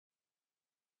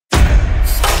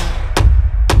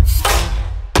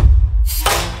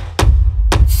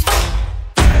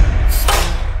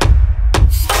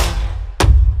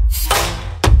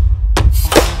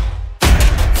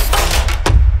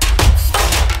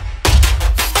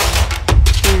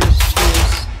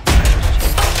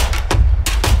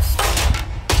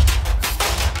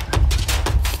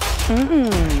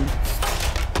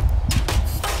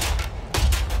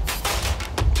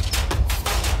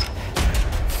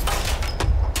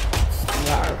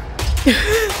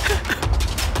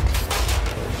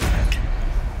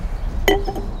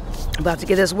About to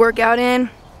get this workout in.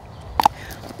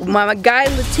 My guy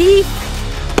Latif,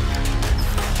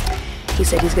 he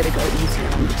said he's gonna go easy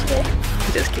on me today.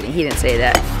 Just kidding, he didn't say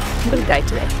that. I'm gonna die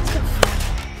today.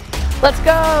 Let's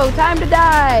go, time to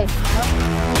die.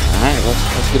 Alright,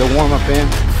 let's get a warm up in.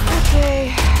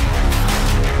 Okay.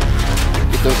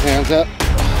 Get those hands up.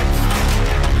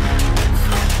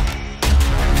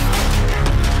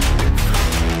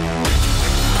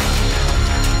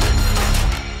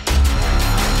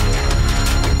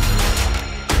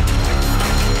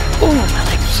 Oh, my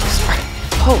legs are so sore.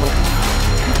 Holy.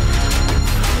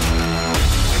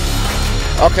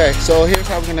 Okay, so here's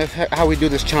how we do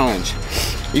this challenge.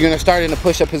 You're gonna start in a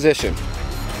push-up position.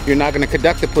 You're not gonna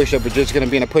conduct the push-up, but you're just gonna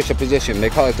be in a push-up position.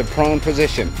 They call it the prone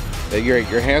position.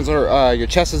 Your hands are, your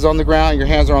chest is on the ground, your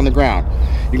hands are on the ground.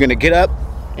 You're gonna get up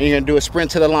and you're gonna do a sprint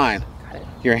to the line.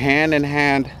 Your hand and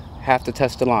hand have to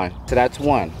touch the line. So that's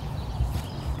one.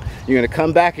 You're gonna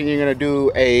come back and you're gonna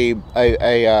do a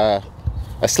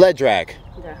sled drag.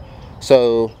 Okay.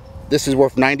 So this is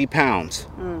worth 90 pounds.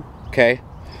 Okay.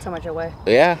 So much away.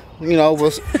 Yeah, you know, you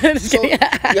have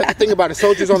to think about it.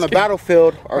 Soldiers on the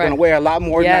battlefield are going to weigh a lot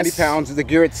more than 90 pounds. The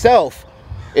gear itself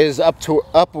is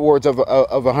upwards of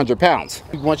 100 pounds.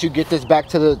 Once you get this back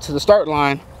to the start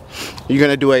line, you're going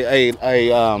to do a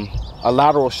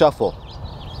lateral shuffle.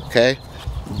 Okay.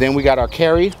 Then we got our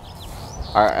carry,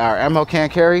 our ammo can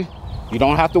carry. You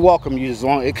don't have to walk them. You just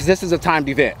want, because this is a timed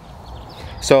event.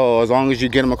 So as long as you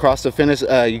get them across the finish,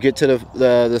 you get to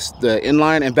the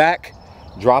inline and back.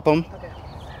 Drop them,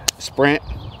 sprint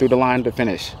through the line to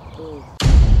finish. Get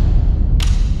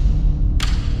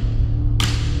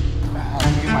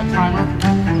my timer,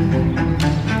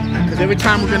 because every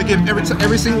time we're gonna get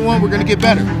every single one, we're gonna get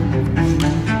better.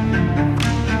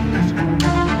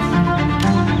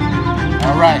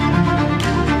 All right,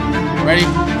 ready?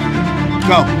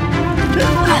 Go.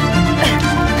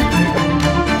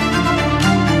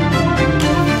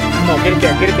 Come on, get it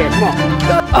there, come on.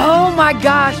 Oh my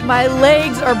gosh, my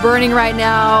legs are burning right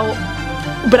now,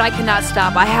 but I cannot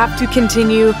stop. I have to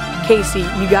continue. Kaycee,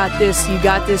 you got this, you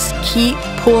got this. Keep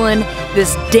pulling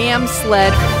this damn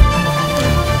sled.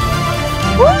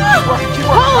 Woo!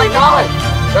 Holy moly!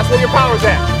 That's where your power's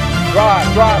at.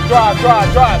 Drive.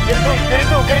 Get it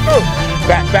through.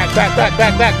 Back.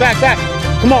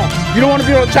 Come on. You don't want to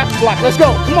be on the chopping block. Let's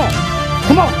go. Come on.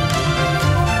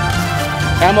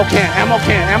 Ammo can. Come on.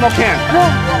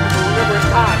 Remember, it's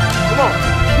time. Come on.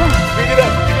 Speed it up.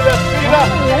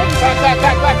 Back.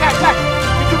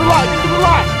 Get to the line.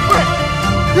 Sprint.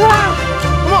 Come on.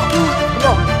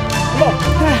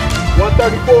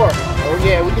 134. Oh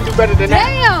yeah, we can do better than that.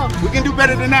 Damn! We can do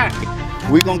better than that.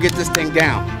 We're gonna get this thing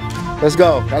down. Let's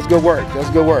go. That's good work.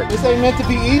 This ain't meant to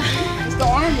be easy. It's the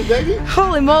Army, baby.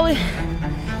 Holy moly.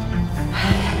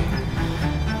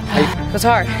 It was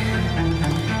hard.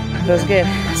 It was good.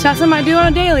 It's not something I do on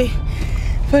a daily,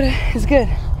 but it's good.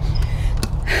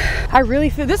 I really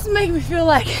feel, this is making me feel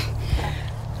like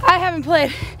I haven't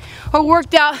played or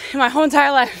worked out in my whole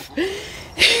entire life.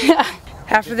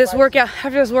 After this workout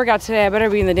today, I better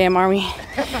be in the damn Army.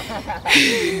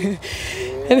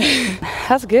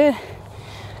 That's good.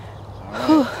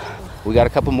 We got a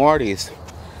couple more of these.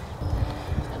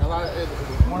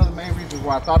 One of the main reasons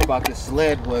why I thought about this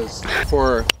sled was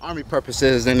for Army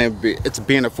purposes, and it's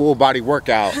being a full body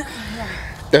workout.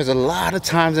 There's a lot of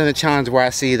times in the challenge where I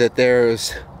see that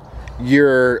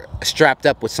you're strapped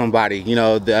up with somebody, you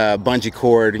know, the bungee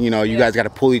cord, you know, you guys got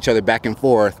to pull each other back and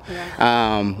forth,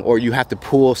 or you have to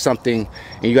pull something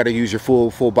and you got to use your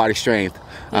full body strength.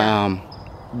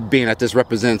 Being that this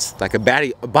represents like a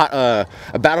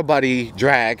battle buddy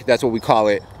drag, that's what we call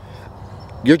it.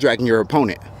 You're dragging your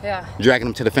opponent. Dragging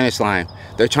them to the finish line.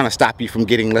 They're trying to stop you from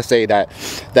getting, let's say, that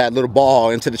little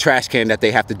ball into the trash can that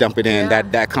they have to dump it in,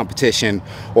 that competition.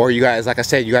 Or you guys, like I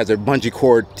said, you guys are bungee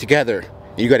cord together.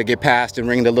 You got to get past and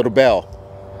ring the little bell.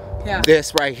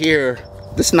 This right here,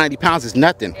 this 90 pounds is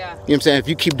nothing. You know what I'm saying? If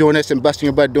you keep doing this and busting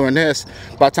your butt doing this,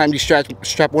 by the time you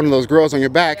strap one of those girls on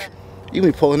your back, you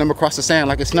be pulling them across the sand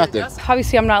like it's nothing.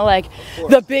 Obviously, I'm not like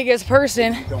the biggest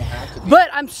person, but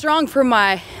I'm strong for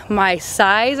my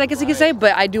size, I guess you could say.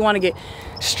 But I do want to get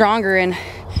stronger and,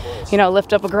 you know,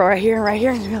 lift up a girl right here,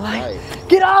 and be like,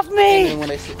 get off me! And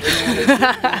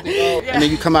then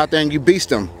you come out there and you beast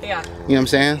them. You know what I'm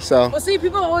saying? So. Well, see,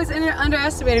 people always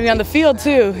underestimated me on the field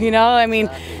too. You know, I mean,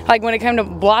 like when it came to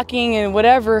blocking and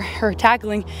whatever or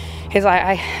tackling, is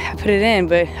I put it in,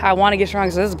 but I want to get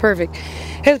stronger. So this is perfect.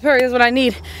 This is what I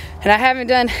need, and I haven't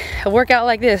done a workout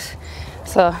like this,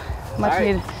 so Much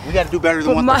needed. We got to do better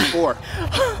than 134.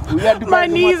 We got to do better My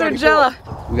than knees are 134. jello.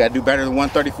 We got to do better than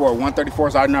 134. 134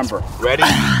 is our number. Ready?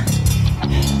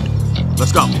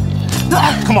 Let's go.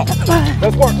 Come on.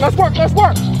 Let's work. Let's work. Let's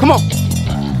work. Come on.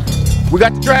 We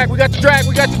got the drag. We got the drag.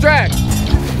 We got the drag.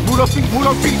 Move those feet. Move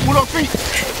those feet. Move those feet.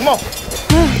 Come on.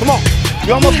 Come on.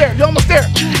 You're almost there. You're almost there.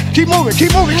 Keep moving.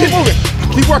 Keep moving. Keep moving.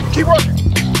 Keep working. Keep working.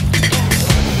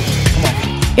 Come on.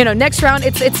 You know, next round,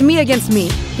 it's me against me.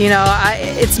 You know,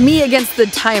 it's me against the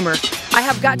timer. I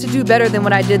have got to do better than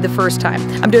what I did the first time.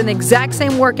 I'm doing the exact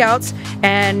same workouts,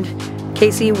 and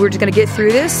Kaycee, we're just gonna get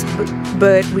through this,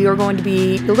 but we are going to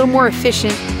be a little more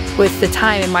efficient with the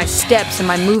time and my steps and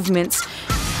my movements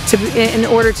in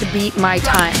order to beat my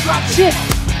time. Shit.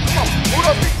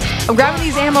 I'm grabbing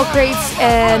these ammo crates,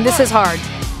 and this is hard.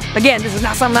 Again, this is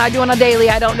not something I do on a daily.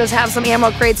 I don't just have some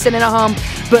ammo crates sitting at home,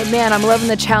 but man, I'm loving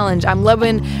the challenge. I'm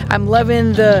loving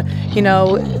the, you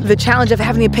know, the challenge of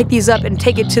having to pick these up and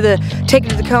take it to the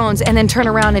cones, and then turn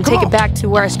around and take it back to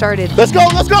where I started. Let's go,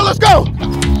 let's go, let's go!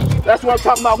 That's what I'm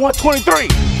talking about, 123.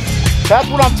 That's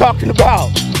what I'm talking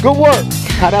about. Good work.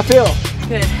 How'd that feel?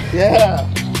 Good. Yeah.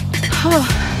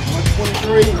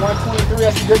 123,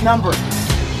 that's a good number.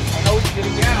 I know it's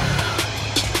getting down.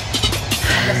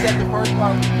 Like I said, the first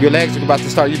one. Your legs are about to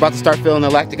start, you're about to start feeling the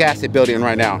lactic acid building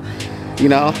right now. You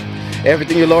know,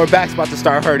 everything your lower back's about to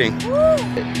start hurting.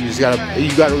 You just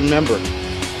gotta remember,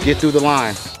 get through the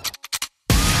line.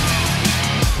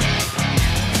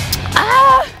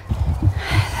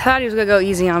 I thought he was gonna go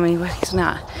easy on me, but he's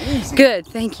not. Easy. Good,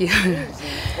 thank you.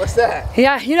 What's that?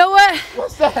 Yeah, you know what?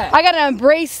 What's that? I gotta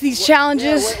embrace these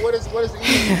challenges. Yeah, what is easy?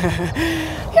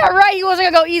 Yeah, right, he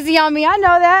wasn't gonna go easy on me. I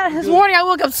know that. This morning I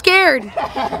woke up scared.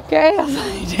 Okay, I was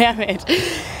like, damn it.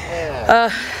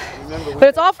 Yeah. But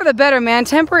it's all for the better, man.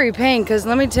 Temporary pain, because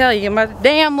let me tell you, my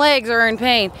damn legs are in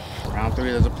pain. Round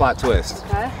 3, there's a plot twist.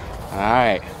 Okay. All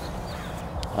right.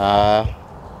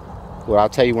 Well, I'll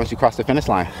tell you once you cross the finish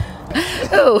line.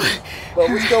 Ooh. But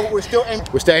we're still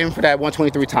aiming for that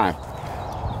 123 time.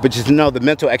 But just know the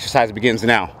mental exercise begins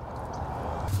now.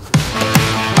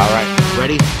 All right,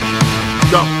 ready?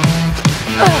 Go.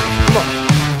 Come on.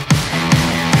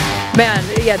 Man,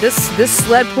 yeah, this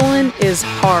sled pulling is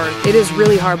hard. It is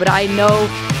really hard, but I know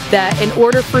that in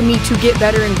order for me to get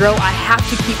better and grow, I have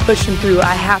to keep pushing through.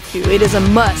 I have to. It is a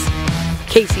must.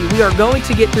 Kaycee, we are going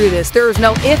to get through this. There is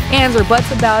no ifs, ands, or buts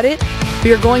about it.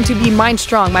 We are going to be mind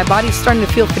strong. My body's starting to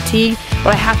feel fatigued,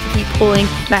 but I have to keep pulling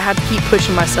and I have to keep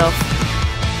pushing myself.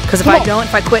 Because if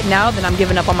I quit now, then I'm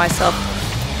giving up on myself.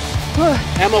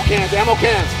 Ammo cans, ammo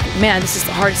cans. Man, this is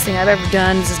the hardest thing I've ever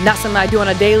done. This is not something I do on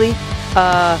a daily.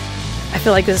 I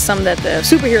feel like this is something that the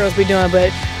superheroes be doing,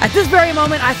 but at this very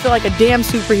moment, I feel like a damn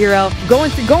superhero.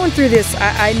 Going through this,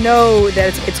 I know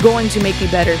that it's going to make me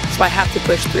better, so I have to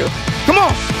push through. Come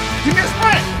on, give me a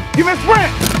sprint, give me a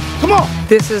sprint. Come on.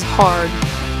 This is hard.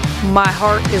 My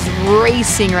heart is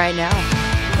racing right now,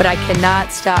 but I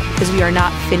cannot stop because we are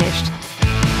not finished.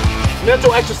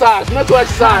 Mental exercise, mental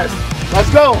exercise. Let's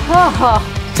go.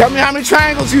 Tell me how many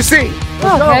triangles you see.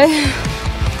 Let's go.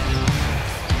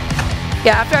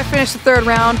 Yeah, after I finish the third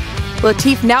round,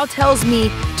 Latif now tells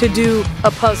me to do a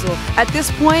puzzle. At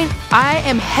this point, I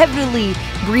am heavily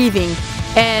breathing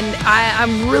and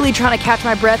I'm really trying to catch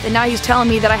my breath, and now he's telling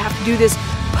me that I have to do this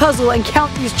puzzle and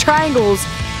count these triangles,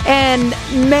 and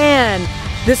man,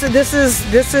 this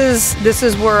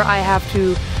is where I have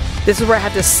to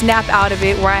snap out of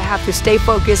it, where I have to stay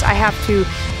focused. I have to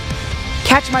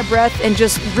catch my breath and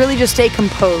just stay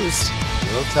composed.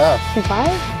 Real tough.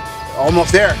 25?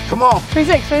 Almost there. Come on.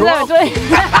 26, 27, 28.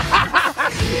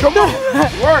 Come on.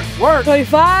 Work.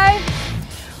 25.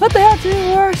 What the hell?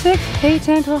 2, 4, 6, 8,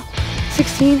 10, 12,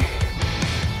 16,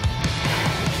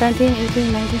 17,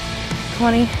 18, 19,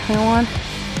 20, 21.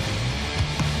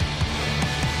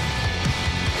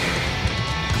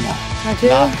 Come on. 22.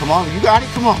 Nah, come on. You got it.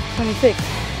 Come on. 26.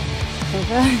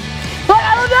 25. But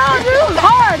I don't know, dude. It's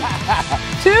hard.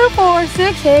 2, 4,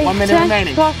 6, 8, 1 minute 10,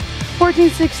 remaining. 12, 14,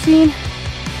 16.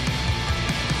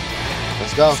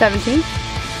 Let's go. 17,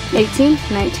 18,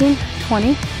 19,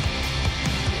 20.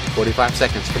 45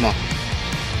 seconds. Come on.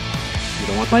 You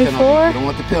don't want the 24. penalty. You don't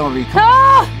want the penalty. Come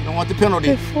Ah! on. You don't want the penalty.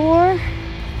 24.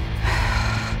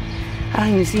 I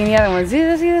don't even see any other ones. See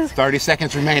this? 30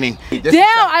 seconds remaining. Damn,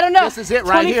 I don't know. This is it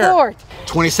right 24. here.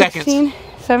 20 seconds. 16,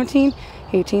 17,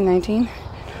 18, 19,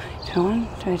 21,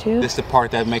 22. This is the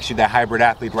part that makes you that hybrid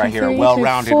athlete right here. 23,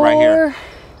 Well-rounded right here.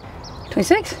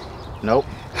 26? Nope.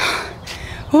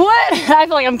 What? I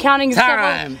feel like I'm counting.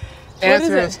 Time.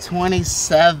 Answer is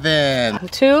 27.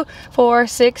 2, 4,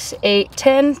 6, 8,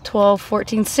 10, 12,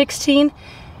 14, 16.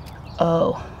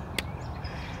 Oh.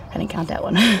 I didn't count that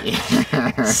one.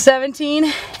 17,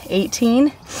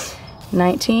 18,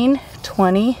 19,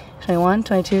 20, 21,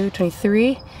 22,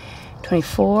 23,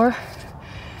 24.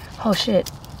 Oh shit.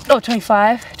 Oh,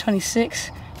 25,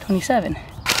 26, 27.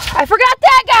 I forgot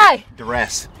that guy!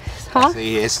 Duress. Huh?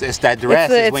 See, it's that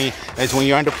duress. It's when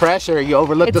you're under pressure, you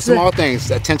overlook the small things,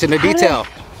 attention to detail.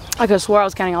 I could have swore I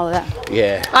was counting all of that.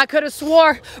 Yeah. I could have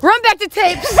swore. Run back to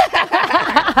tapes.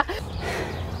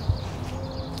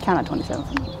 Count at 27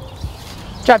 for me.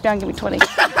 Drop down, give me 20.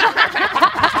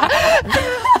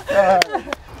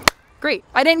 Great.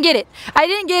 I didn't get it. I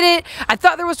didn't get it. I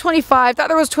thought there was 25, thought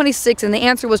there was 26, and the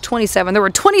answer was 27. There were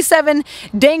 27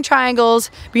 dang triangles.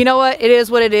 But you know what? It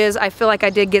is what it is. I feel like I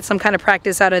did get some kind of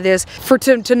practice out of this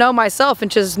to know myself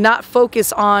and just not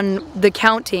focus on the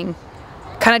counting.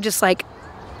 Kind of just like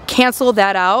cancel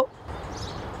that out.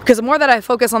 Because the more that I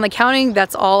focus on the counting,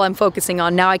 that's all I'm focusing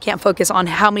on. Now I can't focus on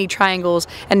how many triangles,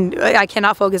 and I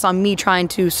cannot focus on me trying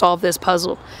to solve this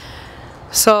puzzle.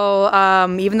 So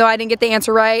even though I didn't get the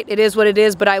answer right, it is what it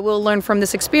is, but I will learn from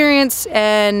this experience,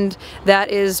 and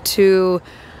that is to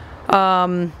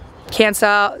cancel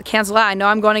out. I know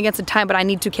I'm going against the time, but I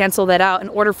need to cancel that out in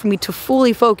order for me to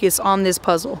fully focus on this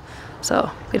puzzle. So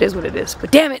it is what it is,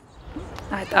 but damn it,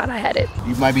 I thought I had it.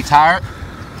 You might be tired.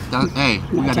 Hey,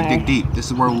 we gotta dig deep. This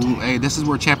is where this is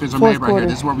where champions are made right here.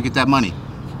 This is where we get that money.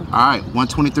 All right,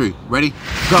 123. Ready?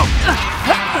 Go.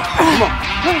 Come on,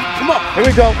 come on. Here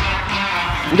we go.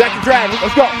 We got the drag.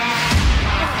 Let's go.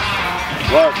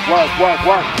 Work, work, work,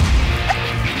 work.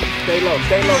 Stay low,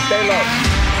 stay low, stay low.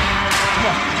 Come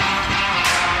on.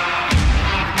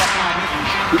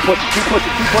 Keep pushing, keep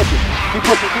pushing, keep pushing, keep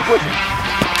pushing, keep pushing.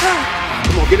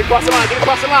 Come on, get across the line, get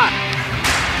across the line.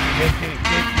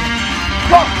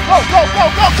 Go, go, go, go,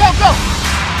 go, go, go.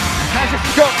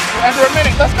 Go. Under a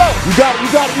minute, let's go. You got it, you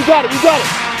got it, you got it, you got it.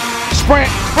 Sprint,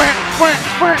 sprint, sprint,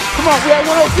 sprint. Come on, we at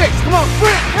 106. Come on,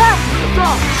 sprint. Let's go.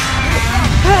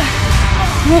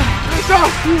 Let's go.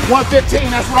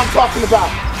 115, that's what I'm talking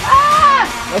about.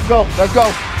 Let's go, let's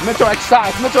go. Mental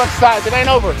exercise, mental exercise. It ain't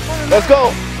over. Let's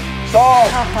go.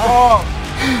 Solve, solve.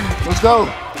 Let's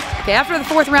go. Okay, after the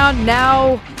fourth round,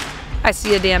 now I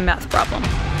see a damn math problem.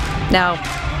 Now,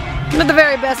 I'm not the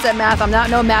very best at math. I'm not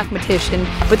no mathematician,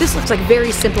 but this looks like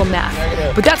very simple math.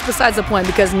 But that's besides the point,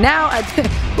 because now,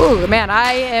 ooh, man,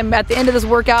 I am at the end of this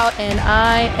workout and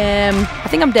I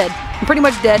think I'm dead. I'm pretty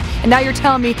much dead. And now you're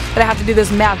telling me that I have to do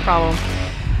this math problem.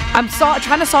 I'm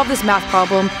trying to solve this math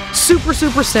problem. Super,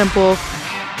 super simple.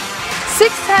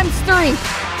 6 times 3.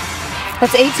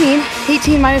 That's 18.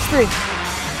 18 minus 3.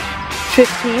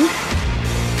 15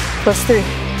 plus 3.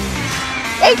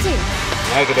 18.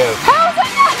 Negative. How is that?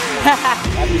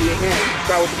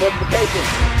 Start with the multiplication.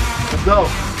 Let's go.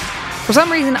 For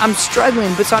some reason, I'm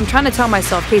struggling, but so I'm trying to tell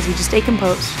myself, Kaycee, just stay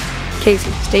composed.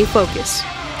 Kaycee, stay focused.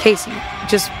 Kaycee,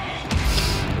 just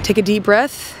take a deep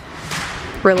breath,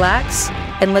 relax,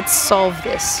 and let's solve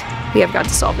this. We have got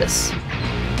to solve this.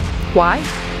 Why?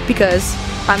 Because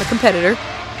I'm a competitor,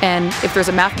 and if there's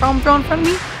a math problem thrown in front of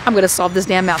me, I'm gonna solve this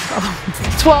damn math problem.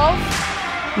 12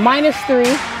 minus 3,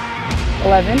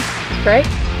 11, right?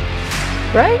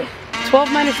 Right?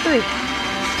 12 minus 3.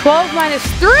 12 minus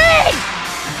 3!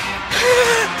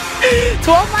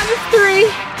 12 minus 3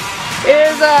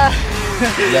 is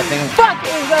fuck,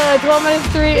 is 12 minus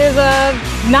 3 is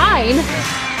 9.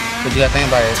 But you gotta think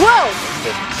about it. 12!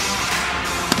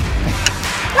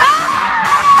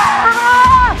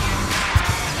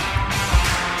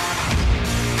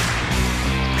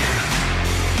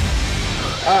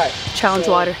 Alright. Challenge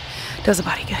water does a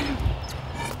body good.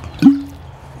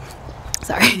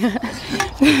 Sorry.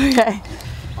 Okay.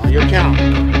 On your count.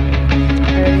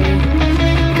 Ready?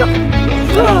 Go.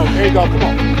 There you go. Come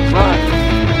on.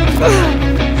 1.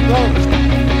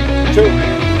 2,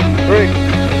 3,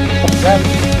 7.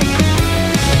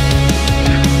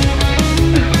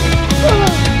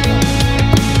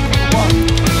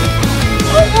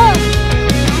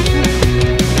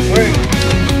 3,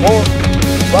 4,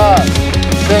 5,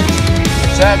 6,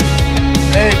 7,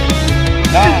 8,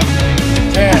 9,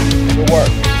 10. Good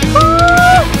work.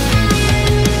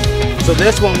 So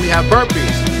this one we have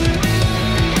burpees.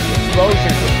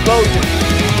 Explosion, explosion.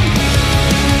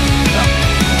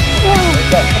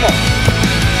 Go, come on.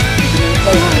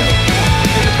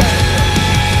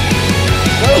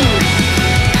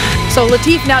 So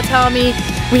Latif now telling me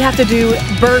we have to do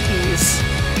burpees.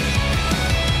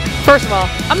 First of all,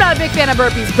 I'm not a big fan of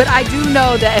burpees, but I do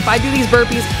know that if I do these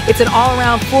burpees, it's an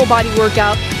all-around full body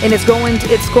workout, and it's going to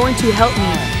help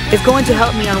me. It's going to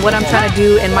help me on what I'm trying to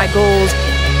do and my goals.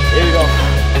 Here you go.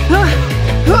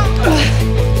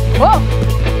 Whoa.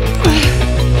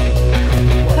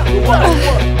 Do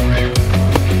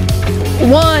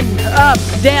 1 up,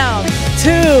 down, 2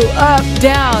 up,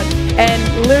 down, and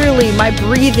literally my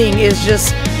breathing is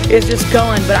just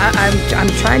going. But I'm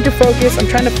trying to focus. I'm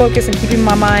trying to focus and keeping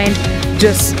my mind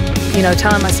just, you know,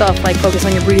 telling myself like, focus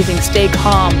on your breathing, stay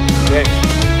calm. Shit.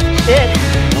 Shit.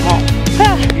 Come on.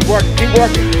 Keep working. Keep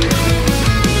working.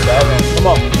 Come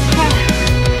on.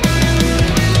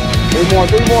 3 more.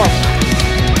 3 more.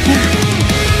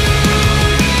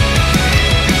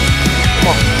 Come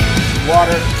on.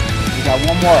 Water. You got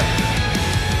 1 more.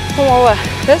 1 more what?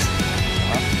 This?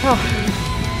 Oh.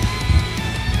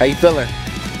 How you feeling?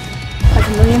 Like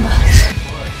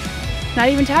 $1,000,000. Not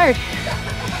even tired.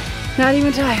 Not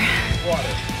even tired.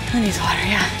 Water. I need water,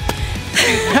 yeah.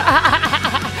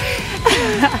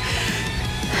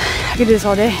 I could do this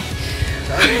all day.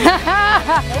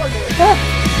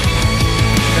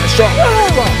 Strong.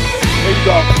 There you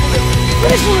go.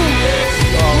 This one.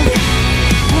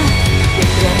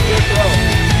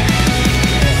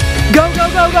 Go, go,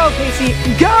 go, go, Kaycee.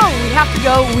 Go! We have to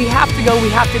go. We have to go. We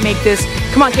have to make this.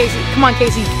 Come on, Kaycee. Come on,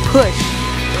 Kaycee. Push.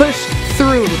 Push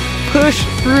through. Push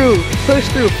through. Push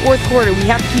through. 4th quarter. We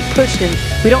have to keep pushing.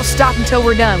 We don't stop until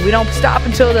we're done. We don't stop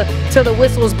until the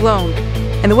whistle is blown.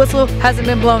 And the whistle hasn't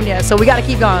been blown yet, so we gotta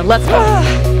keep going. Let's go.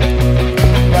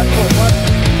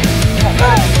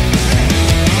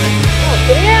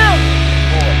 Get out!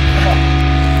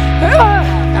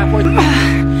 Halfway through. 9.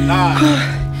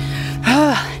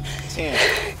 10.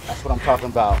 That's what I'm talking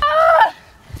about.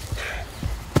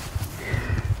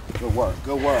 Good work.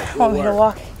 Good work. I want me to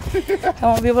walk. I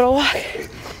won't be able to walk.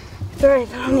 It's alright,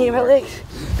 I don't need my legs.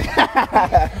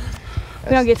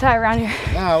 We don't get tired around here.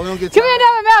 No, we don't get tired. Give me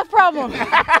another mouth problem.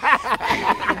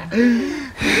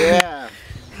 Yeah.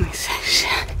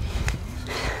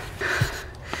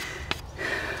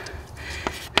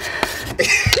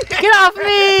 Get off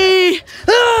me!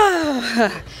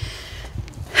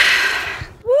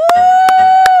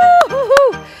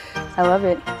 I love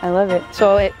it. I love it.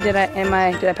 So did I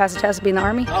pass the test of being in the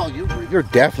Army? Oh, you're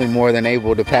definitely more than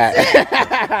able to pass.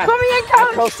 Put me in,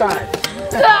 coach. Co-sign.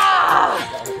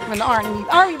 I'm in the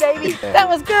Army, baby. That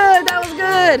was good. That was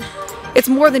good. It's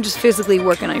more than just physically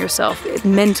working on yourself.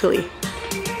 Mentally.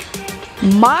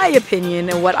 My opinion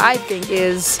and what I think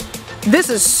is, this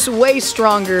is way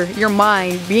stronger. Your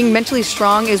mind, being mentally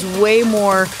strong, is way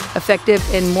more effective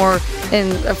and more,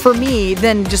 for me,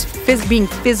 than just being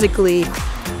physically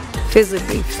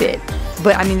fit.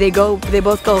 But I mean, they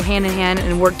both go hand in hand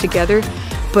and work together.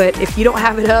 But if you don't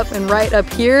have it up and right up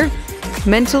here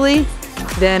mentally,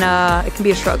 then it can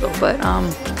be a struggle. But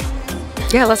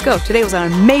yeah, let's go. Today was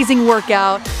an amazing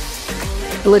workout.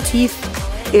 Latif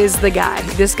is the guy.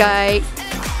 This guy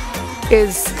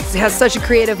has such a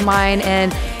creative mind,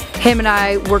 and him and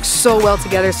I work so well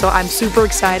together, so I'm super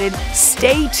excited.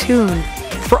 Stay tuned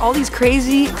for all these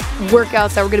crazy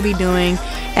workouts that we're gonna be doing,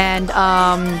 and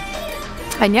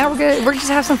yeah, we're just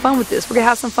have some fun with this. We're gonna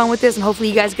have some fun with this, and hopefully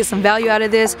you guys get some value out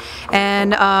of this,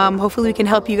 and hopefully we can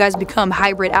help you guys become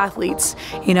hybrid athletes.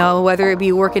 You know, whether it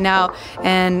be working out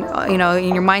and you know,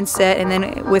 in your mindset, and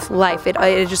then with life, it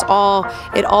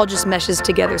all just meshes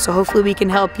together. So hopefully we can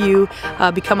help you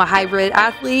become a hybrid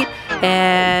athlete,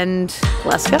 and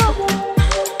let's go.